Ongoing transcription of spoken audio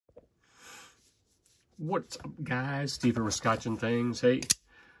What's up, guys? Steve here with Scotch and Things. Hey,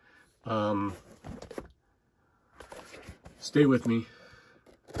 stay with me.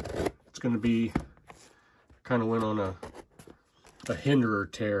 It's going to be, kind of went on a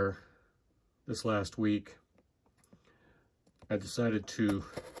Hinderer tear this last week. I decided to,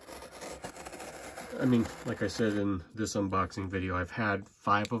 like I said in this unboxing video, I've had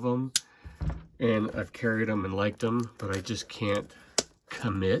 5 of them, and I've carried them and liked them, but I just can't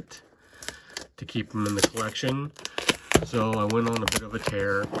commit to keep them in the collection. So I went on a bit of a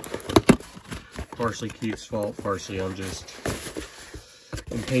tear. Partially Keith's fault, partially I'm just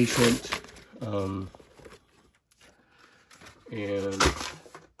impatient. And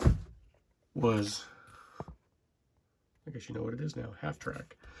was, I guess you know what it is now,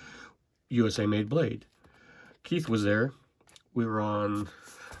 Halftrack. USA Made Blade. Keith was there. We were on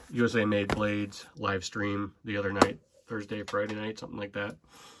USA Made Blades live stream the other night, Thursday, Friday night, something like that.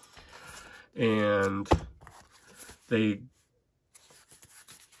 And they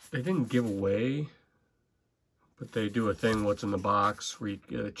didn't give away, but they do a thing, what's in the box, where you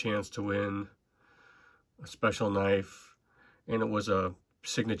get a chance to win a special knife. And it was a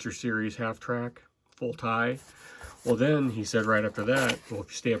signature series Halftrack, full tie. Well, then he said right after that, well, if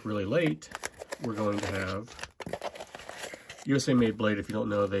you stay up really late, we're going to have USA Made Blade. If you don't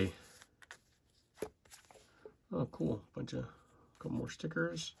know, they, oh cool, couple more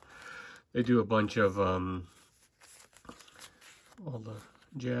stickers. They do a bunch of all the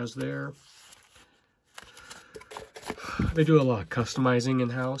jazz there. They do a lot of customizing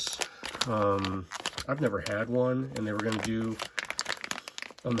in-house. I've never had one, and they were going to do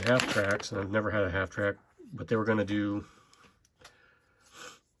on the Halftracks, and I've never had a Halftrack, but they were going to do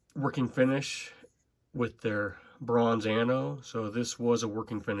working finish with their bronze ano. So this was a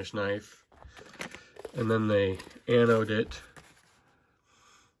working finish knife, and then they anode it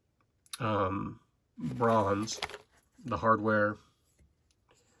bronze, the hardware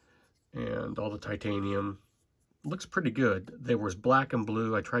and all the titanium. Looks pretty good. There was black and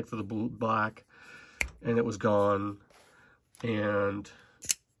blue. I tried for the blue, black, and it was gone, and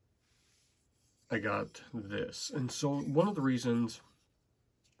I got this. And so one of the reasons,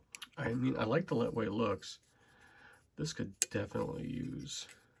 I like the way it looks. This could definitely use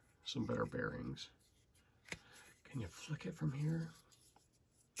some better bearings. Can you flick it from here?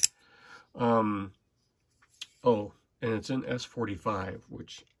 Oh, and it's in S45,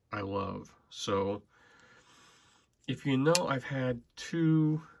 which I love. So if you know, I've had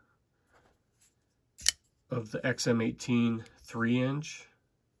 2 of the XM18 3-inch.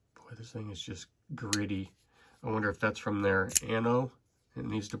 Boy, this thing is just gritty. I wonder if that's from their ano. It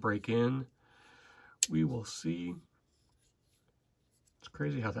needs to break in. We will see. It's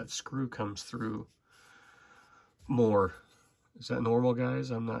crazy how that screw comes through more. Is that normal, guys?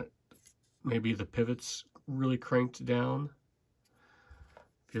 I'm not. Maybe the pivot's really cranked down.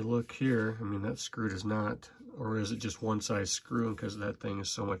 If you look here, that screw does not, or is it just one size screw because that thing is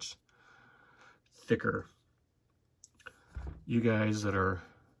so much thicker? You guys that are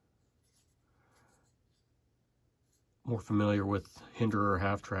more familiar with Hinderer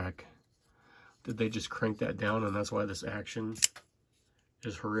Halftrack, did they just crank that down and that's why this action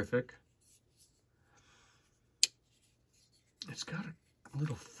is horrific? It's got a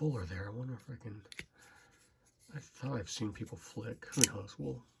little fuller there. I wonder if I can. I thought I've seen people flick. Who knows?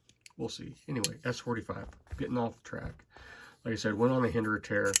 We'll see. Anyway, S45. Getting off track. Like I said, went on a Hinderer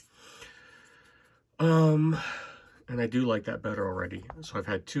tear. And I do like that better already. So I've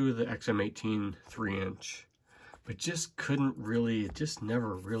had 2 of the XM18 3-inch, but just couldn't really. It just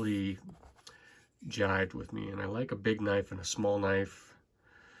never really jived with me. And I like a big knife and a small knife.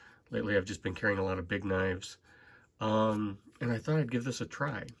 Lately, I've just been carrying a lot of big knives. And I thought I'd give this a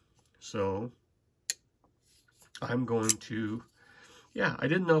try. So I'm going to, yeah, I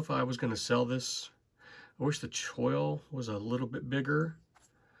didn't know if I was going to sell this. I wish the choil was a little bit bigger.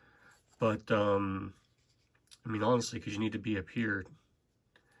 But, honestly, because you need to be up here,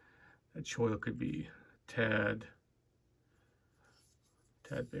 that choil could be a tad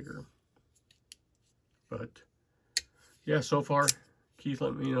bigger. But, yeah, so far, Keith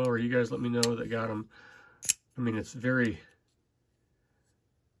let me know, or you guys let me know that got them. It's very,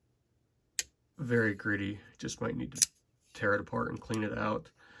 very gritty. Just might need to tear it apart and clean it out.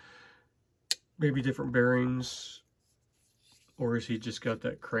 Maybe different bearings, or has he just got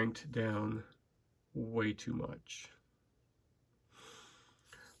that cranked down way too much?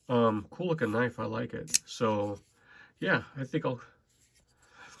 Cool looking knife. I like it. So, yeah, I think I'll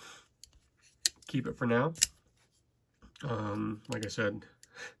keep it for now. Like I said,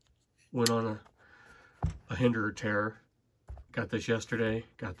 went on a Hinderer tear Got this yesterday,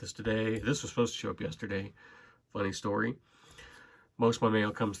 got this today. This was supposed to show up yesterday. Funny story. Most of my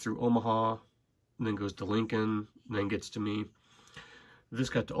mail comes through Omaha, and then goes to Lincoln, and then gets to me. This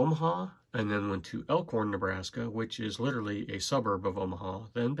got to Omaha, and then went to Elkhorn, Nebraska, which is literally a suburb of Omaha,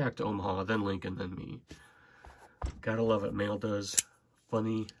 then back to Omaha, then Lincoln, then me. Gotta love it. Mail does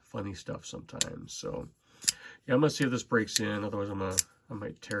funny stuff sometimes. So, yeah, I'm gonna see if this breaks in. Otherwise, I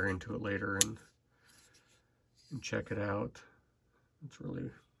might tear into it later and check it out. It's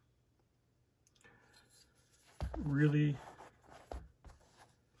really,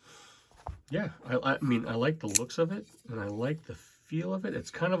 yeah. I mean, I like the looks of it, and I like the feel of it. It's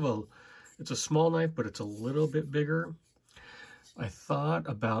kind of it's a small knife, but it's a little bit bigger. I thought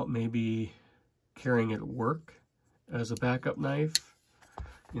about maybe carrying it at work as a backup knife.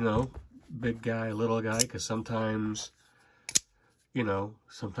 You know, big guy, little guy, because sometimes, you know,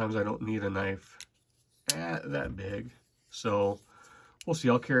 sometimes I don't need a knife that big. So we'll see.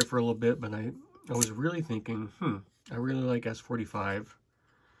 I'll carry it for a little bit, but I was really thinking, I really like S45.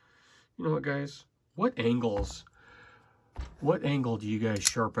 You know what, guys? What angle do you guys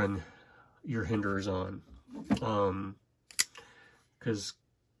sharpen your Hinderers on? Because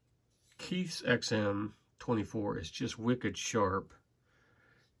Keith's XM24 is just wicked sharp,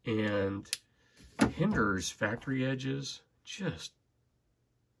 and Hinderer's factory edges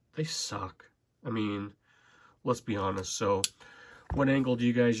they suck. I mean, let's be honest. So what angle do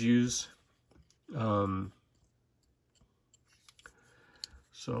you guys use?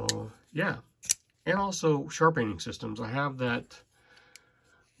 So yeah, and also sharpening systems. I have that,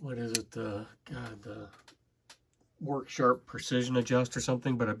 what is it, the Work Sharp Precision Adjust or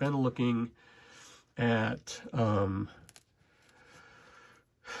something, but I've been looking at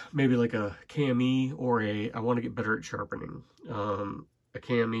maybe like a KME or I want to get better at sharpening, a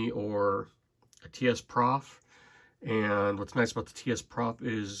KME or a TS Prof. And what's nice about the TS Prof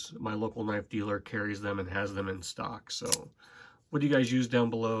is my local knife dealer carries them and has them in stock. So what do you guys use down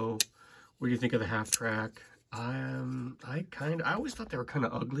below? What do you think of the Halftrack? I always thought they were kind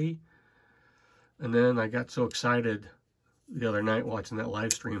of ugly. And then I got so excited the other night watching that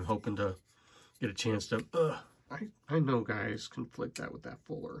live stream, hoping to get a chance to, I know guys conflict that with that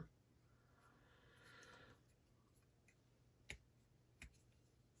Fuller.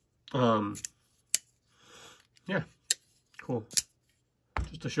 Yeah, cool.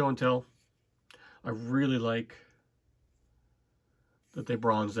 Just a show and tell. I really like that they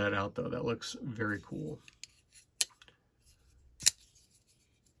bronzed that out, though. That looks very cool.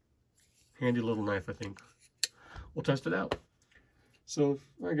 Handy little knife, I think. We'll test it out. So,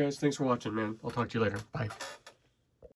 all right, guys. Thanks for watching, man. I'll talk to you later. Bye.